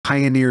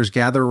pioneers,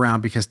 gather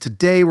around because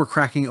today we're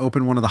cracking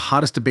open one of the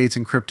hottest debates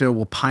in crypto.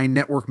 Will Pi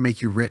Network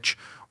make you rich?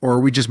 Or are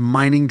we just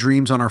mining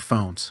dreams on our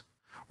phones?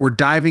 We're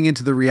diving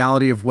into the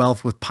reality of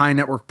wealth with Pi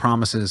Network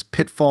promises,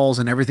 pitfalls,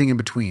 and everything in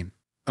between.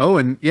 Oh,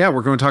 and yeah,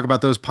 we're going to talk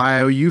about those Pi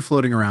IOU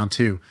floating around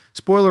too.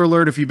 Spoiler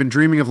alert, if you've been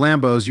dreaming of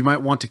Lambos, you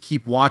might want to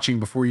keep watching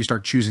before you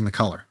start choosing the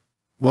color.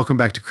 Welcome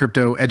back to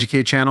Crypto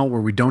Educate channel,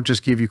 where we don't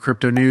just give you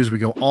crypto news, we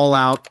go all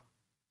out,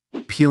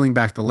 peeling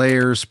back the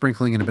layers,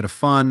 sprinkling in a bit of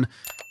fun,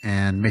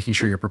 and making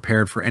sure you're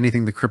prepared for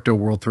anything the crypto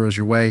world throws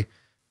your way.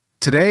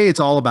 Today, it's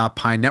all about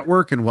Pi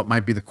Network and what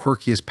might be the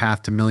quirkiest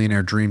path to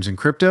millionaire dreams in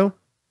crypto.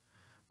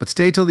 But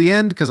stay till the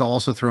end, because I'll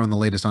also throw in the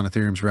latest on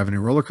Ethereum's revenue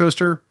roller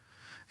coaster.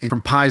 And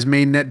from Pi's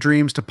mainnet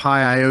dreams to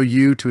Pi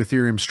IOU to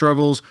Ethereum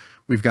struggles,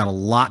 we've got a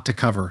lot to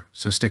cover,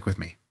 so stick with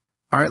me.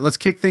 All right, let's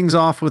kick things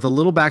off with a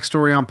little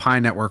backstory on Pi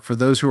Network for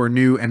those who are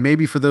new, and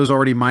maybe for those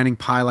already mining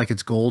Pi like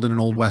it's gold in an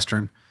old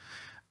Western.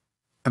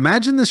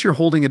 Imagine this: you're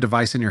holding a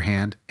device in your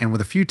hand, and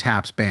with a few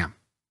taps, bam,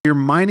 you're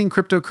mining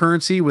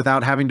cryptocurrency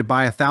without having to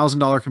buy a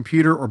 $1,000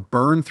 computer or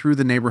burn through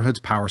the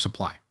neighborhood's power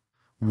supply.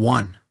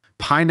 1.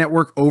 Pi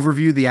Network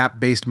overview: the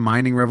app-based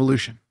mining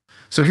revolution.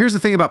 So here's the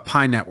thing about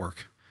Pi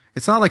Network.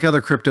 It's not like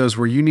other cryptos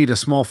where you need a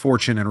small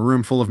fortune and a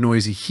room full of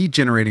noisy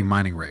heat-generating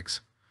mining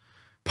rigs.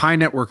 Pi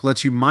Network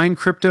lets you mine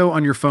crypto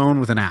on your phone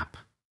with an app.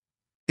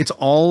 It's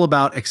all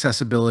about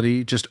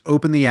accessibility. Just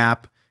open the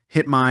app,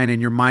 hit mine, and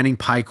you're mining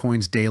Pi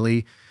coins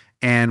daily.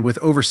 And with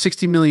over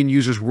 60 million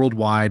users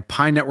worldwide,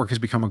 Pi Network has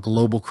become a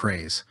global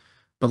craze.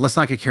 But let's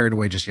not get carried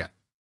away just yet.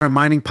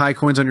 Mining Pi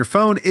coins on your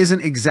phone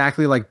isn't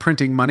exactly like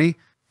printing money,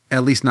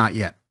 at least not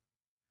yet.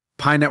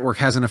 Pi Network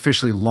hasn't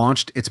officially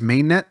launched its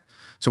mainnet,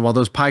 so while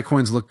those Pi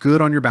coins look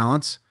good on your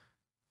balance,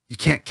 you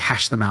can't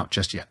cash them out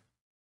just yet.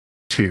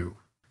 2.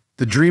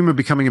 The dream of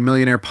becoming a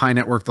millionaire: Pi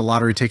Network, the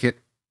lottery ticket.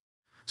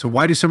 So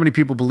why do so many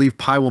people believe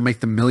Pi will make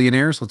them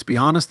millionaires? Let's be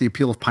honest, the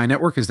appeal of Pi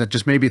Network is that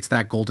just maybe it's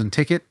that golden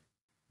ticket.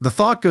 The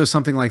thought goes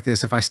something like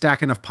this: if I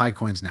stack enough Pi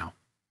coins now,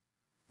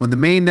 when the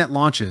mainnet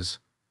launches,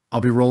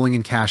 I'll be rolling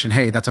in cash, and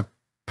hey, that's a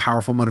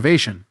powerful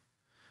motivation.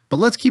 But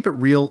let's keep it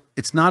real.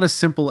 It's not as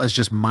simple as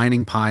just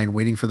mining Pi and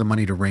waiting for the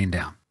money to rain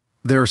down.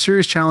 There are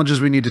serious challenges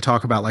we need to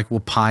talk about, like will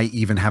Pi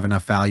even have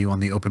enough value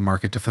on the open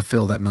market to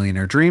fulfill that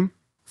millionaire dream?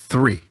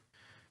 3.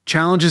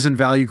 Challenges in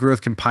value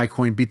growth: can Pi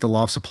coin beat the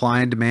law of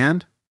supply and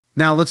demand?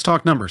 Now let's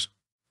talk numbers.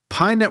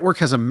 Pi Network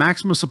has a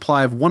maximum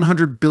supply of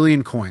 100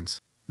 billion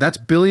coins. That's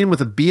billion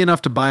with a B,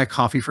 enough to buy a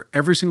coffee for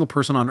every single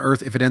person on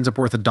Earth if it ends up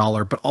worth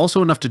 $1, but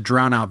also enough to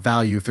drown out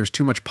value if there's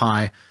too much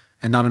Pi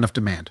and not enough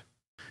demand.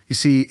 You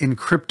see, in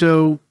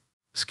crypto,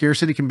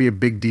 scarcity can be a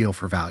big deal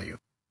for value.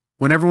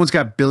 When everyone's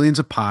got billions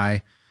of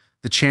Pi,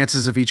 the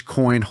chances of each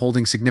coin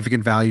holding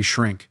significant value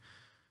shrink.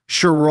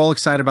 Sure, we're all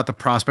excited about the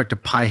prospect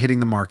of Pi hitting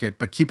the market,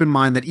 but keep in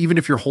mind that even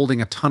if you're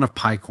holding a ton of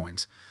Pi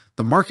coins,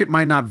 the market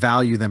might not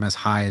value them as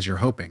high as you're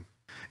hoping.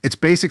 It's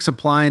basic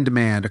supply and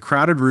demand. A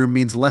crowded room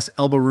means less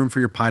elbow room for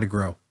your Pi to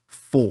grow.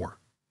 4.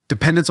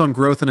 Dependence on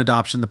growth and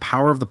adoption: the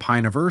power of the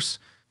Pi-niverse.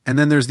 And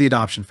then there's the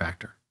adoption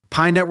factor.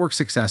 Pi Network's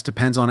success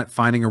depends on it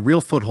finding a real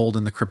foothold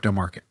in the crypto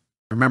market.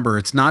 Remember,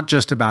 it's not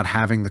just about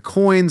having the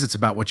coins, it's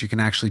about what you can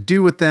actually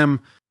do with them.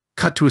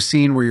 Cut to a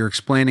scene where you're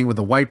explaining with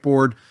a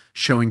whiteboard,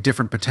 showing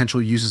different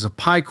potential uses of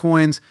Pi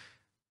coins.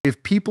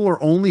 If people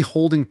are only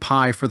holding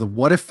Pi for the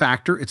what-if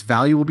factor, its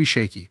value will be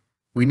shaky.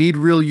 We need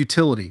real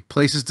utility,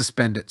 places to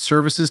spend it,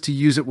 services to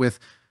use it with,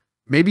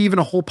 maybe even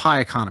a whole Pi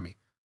economy.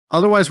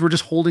 Otherwise, we're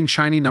just holding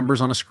shiny numbers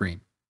on a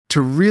screen.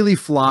 To really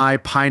fly,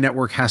 Pi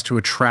Network has to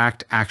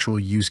attract actual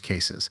use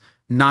cases,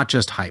 not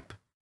just hype.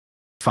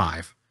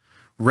 5.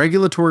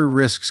 Regulatory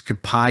risks: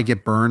 could Pi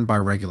get burned by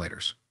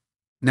regulators?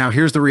 Now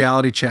here's the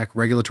reality check: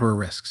 regulatory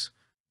risks.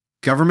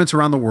 Governments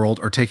around the world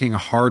are taking a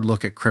hard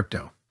look at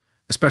crypto,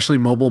 especially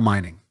mobile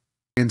mining.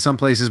 In some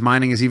places,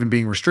 mining is even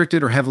being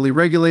restricted or heavily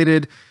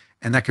regulated,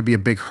 and that could be a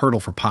big hurdle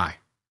for Pi.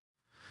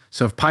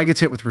 So if Pi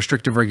gets hit with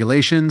restrictive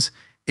regulations,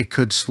 it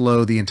could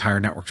slow the entire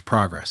network's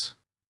progress.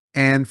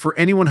 And for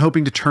anyone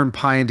hoping to turn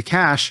Pi into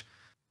cash,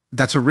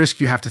 that's a risk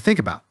you have to think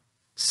about.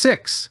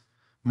 6.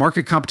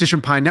 Market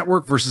competition: Pi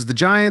Network versus the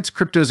giants.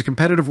 Crypto is a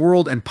competitive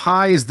world, and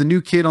Pi is the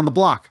new kid on the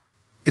block.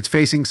 It's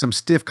facing some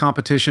stiff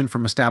competition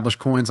from established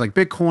coins like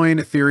Bitcoin,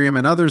 Ethereum,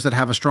 and others that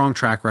have a strong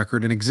track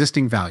record and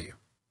existing value.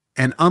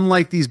 And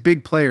unlike these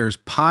big players,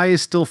 Pi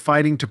is still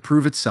fighting to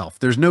prove itself.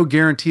 There's no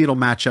guarantee it'll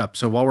match up,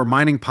 so while we're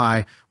mining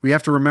Pi, we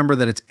have to remember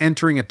that it's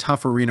entering a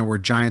tough arena where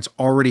giants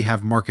already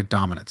have market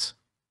dominance.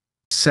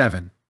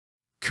 7.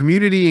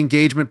 Community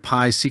engagement: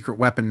 Pi's secret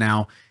weapon.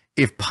 Now,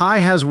 if Pi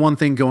has one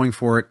thing going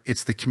for it,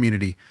 it's the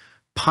community.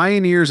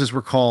 Pioneers, as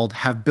we're called,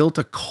 have built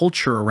a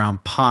culture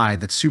around Pi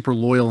that's super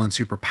loyal and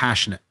super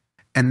passionate.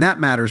 And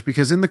that matters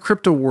because in the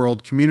crypto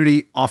world,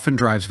 community often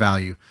drives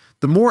value.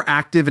 The more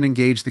active and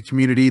engaged the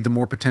community, the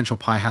more potential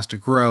Pi has to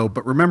grow.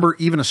 But remember,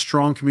 even a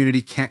strong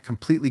community can't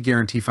completely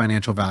guarantee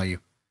financial value.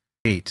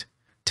 8.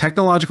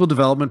 Technological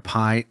development: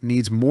 Pi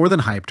needs more than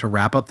hype to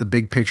wrap up the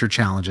big picture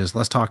challenges.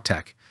 Let's talk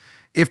tech.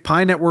 If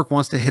Pi Network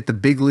wants to hit the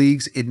big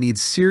leagues, it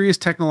needs serious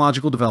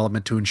technological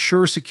development to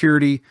ensure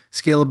security,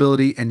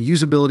 scalability, and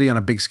usability on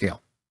a big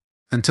scale.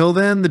 Until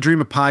then, the dream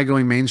of Pi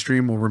going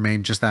mainstream will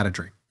remain just that, a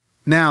dream.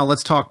 Now,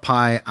 let's talk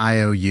Pi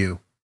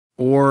IOU,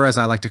 or as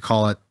I like to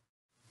call it,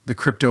 the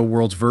crypto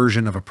world's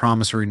version of a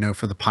promissory note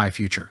for the Pi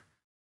future.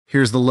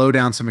 Here's the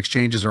lowdown: some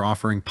exchanges are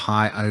offering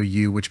Pi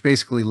IOU, which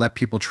basically let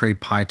people trade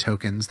Pi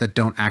tokens that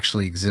don't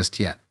actually exist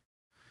yet.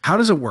 How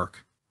does it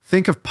work?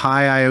 Think of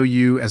Pi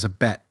IOU as a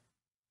bet.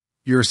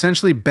 You're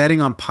essentially betting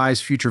on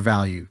Pi's future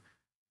value.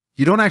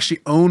 You don't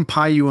actually own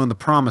Pi, you own the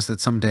promise that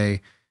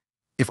someday,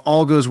 if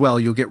all goes well,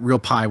 you'll get real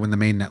Pi when the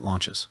mainnet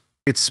launches.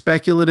 It's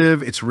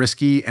speculative, it's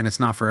risky, and it's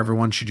not for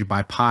everyone should you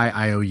buy Pi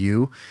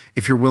IOU.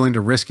 If you're willing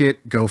to risk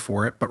it, go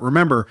for it. But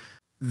remember,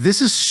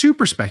 this is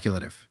super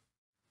speculative.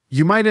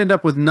 You might end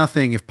up with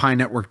nothing if Pi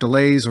Network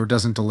delays or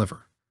doesn't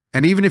deliver.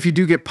 And even if you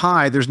do get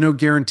Pi, there's no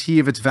guarantee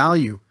of its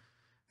value.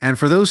 And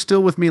for those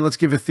still with me, let's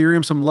give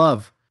Ethereum some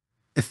love.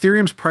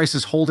 Ethereum's price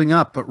is holding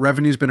up, but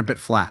revenue's been a bit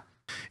flat.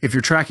 If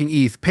you're tracking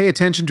ETH, pay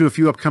attention to a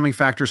few upcoming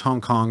factors.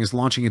 Hong Kong is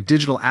launching a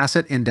digital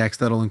asset index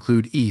that'll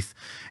include ETH,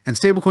 and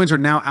stablecoins are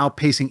now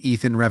outpacing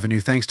ETH in revenue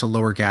thanks to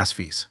lower gas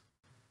fees.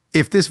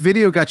 If this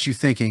video got you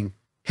thinking,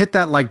 hit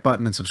that like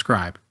button and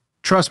subscribe.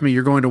 Trust me,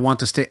 you're going to want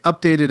to stay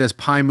updated as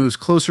Pi moves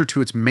closer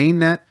to its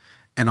mainnet,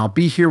 and I'll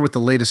be here with the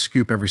latest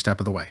scoop every step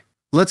of the way.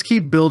 Let's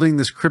keep building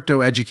this crypto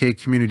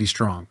educate community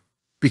strong,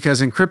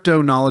 because in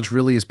crypto, knowledge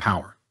really is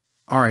power.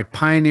 All right,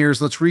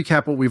 pioneers, let's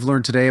recap what we've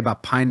learned today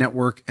about Pi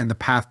Network and the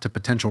path to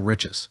potential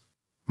riches.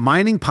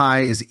 Mining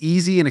Pi is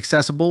easy and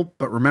accessible,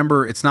 but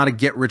remember, it's not a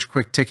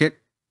get-rich-quick ticket.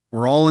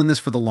 We're all in this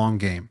for the long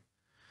game.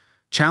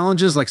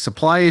 Challenges like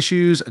supply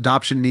issues,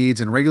 adoption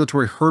needs, and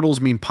regulatory hurdles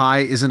mean Pi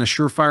isn't a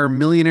surefire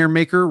millionaire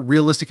maker.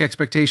 Realistic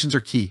expectations are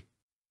key.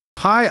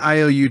 Pi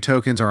IOU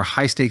tokens are a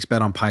high-stakes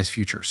bet on Pi's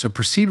future, so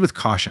proceed with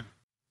caution.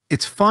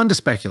 It's fun to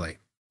speculate,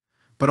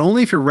 but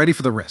only if you're ready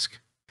for the risk.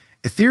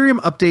 Ethereum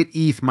Update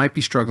ETH might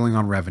be struggling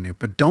on revenue,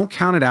 but don't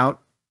count it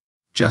out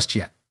just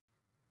yet.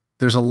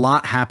 There's a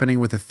lot happening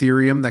with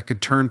Ethereum that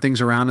could turn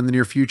things around in the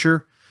near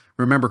future.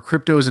 Remember,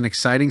 crypto is an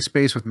exciting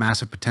space with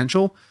massive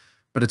potential,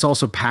 but it's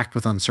also packed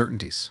with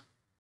uncertainties.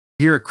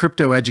 Here at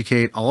Crypto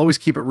Educate, I'll always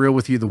keep it real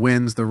with you, the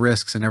wins, the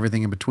risks, and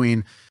everything in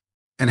between.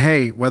 And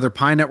hey, whether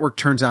Pi Network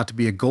turns out to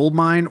be a gold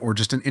mine or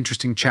just an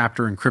interesting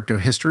chapter in crypto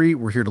history,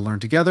 we're here to learn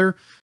together.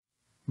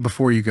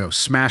 Before you go,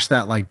 smash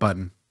that like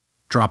button.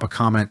 Drop a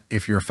comment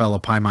if you're a fellow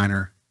Pi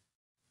miner,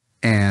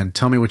 and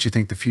tell me what you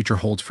think the future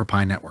holds for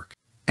Pi Network.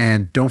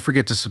 And don't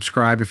forget to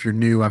subscribe if you're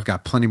new. I've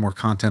got plenty more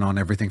content on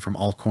everything from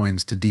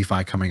altcoins to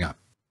DeFi coming up.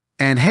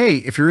 And hey,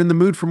 if you're in the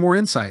mood for more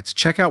insights,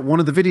 check out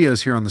one of the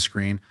videos here on the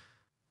screen.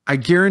 I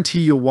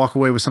guarantee you'll walk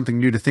away with something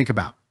new to think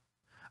about.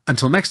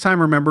 Until next time,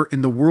 remember,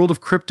 in the world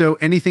of crypto,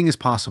 anything is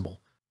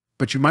possible,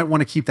 but you might want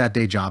to keep that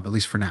day job, at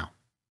least for now.